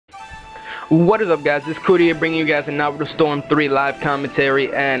What is up, guys? This is Cootie here bringing you guys a Naruto Storm 3 live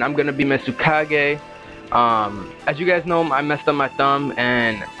commentary, and I'm gonna be Mitsukage. As you guys know, I messed up my thumb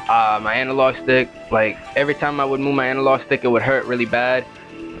and my analog stick. Like, every time I would move my analog stick, it would hurt really bad.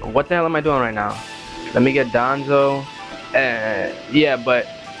 What the hell am I doing right now? Let me get Danzo. Yeah, but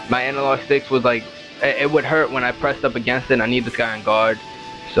my analog sticks was like, it would hurt when I pressed up against it, and I need this guy on guard.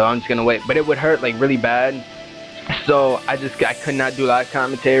 So I'm just gonna wait. But it would hurt like really bad. So I could not do live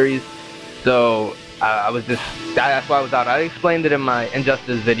commentaries. So that's why I was out. I explained it in my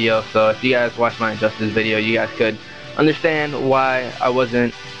Injustice video, so if you guys watched my Injustice video, you guys could understand why I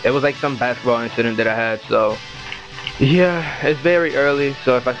wasn't. It was like some basketball incident that I had, so yeah, it's very early,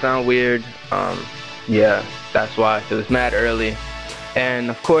 so if I sound weird, yeah, that's why. So it's mad early. And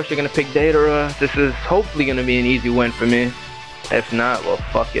of course you're gonna pick Datara. This is hopefully gonna be an easy win for me. If not, well,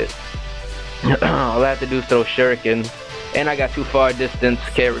 fuck it. All I have to do is throw shurikens, and I got 2 far distance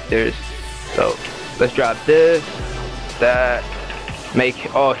characters. So let's drop this, that,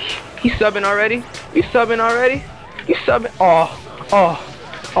 make. Oh, he's subbing already? You subbing already? You subbing? Oh,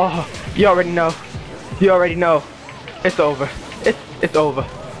 you already know. You already know. It's over. It's over.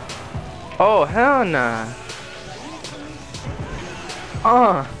 Oh, hell nah.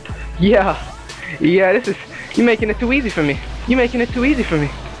 Yeah, this is, you making it too easy for me. You making it too easy for me.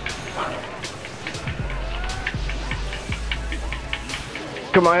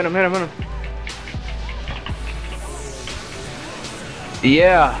 Come on, hit him.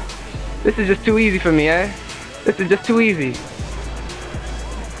 Yeah, this is just too easy for me, eh? This is just too easy.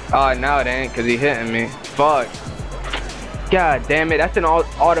 Oh, now it ain't, cause he hitting me. Fuck. God damn it, that's an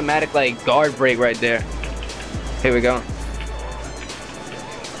automatic like guard break right there. Here we go.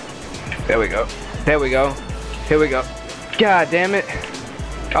 There we go. There we go. Here we go. God damn it.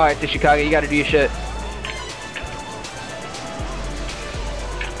 Alright, Chicago, you gotta do your shit.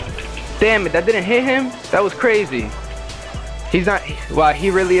 Damn it, that didn't hit him? That was crazy. He's not, well, he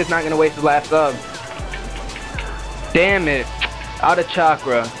really is not gonna waste his last sub. Damn it. Out of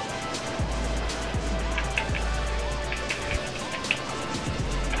chakra.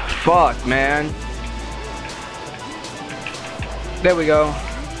 Fuck, man. There we go.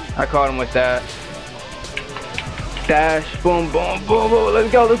 I caught him with that. Dash, boom, boom, boom, boom. Let's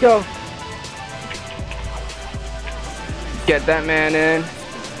go. Get that man in.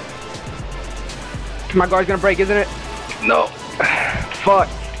 My guard's gonna break, isn't it? No. Fuck.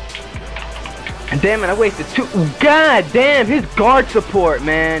 Damn it, I wasted 2. God damn, his guard support,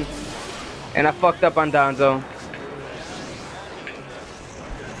 man. And I fucked up on Danzo.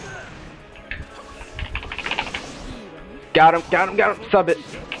 Got him. Sub it.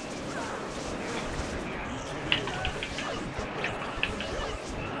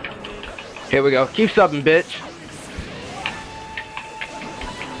 Here we go. Keep subbing, bitch.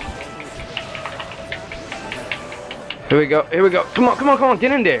 Here we go. Come on.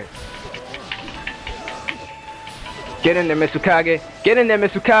 Get in there. Get in there, Mitsukage.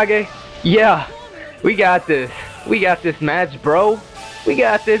 Yeah. We got this. Match, bro. We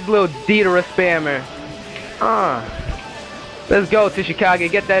got this little Datara spammer. Let's go, Tishikage.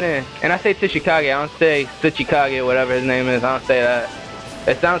 Get that in. And I say Tishikage. I don't say Tsuchikage or whatever his name is. I don't say that.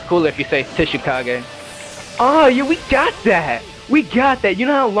 It sounds cooler if you say Tishikage. Oh, yeah, we got that. You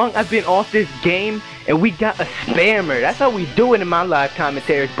know how long I've been off this game? And we got a spammer. That's how we do it in my live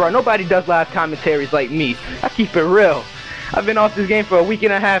commentaries, bro. Nobody does live commentaries like me. I keep it real. I've been off this game for a week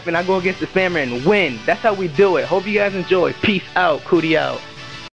and a half, and I go against the spammer and win. That's how we do it. Hope you guys enjoy. Peace out. Cootie out.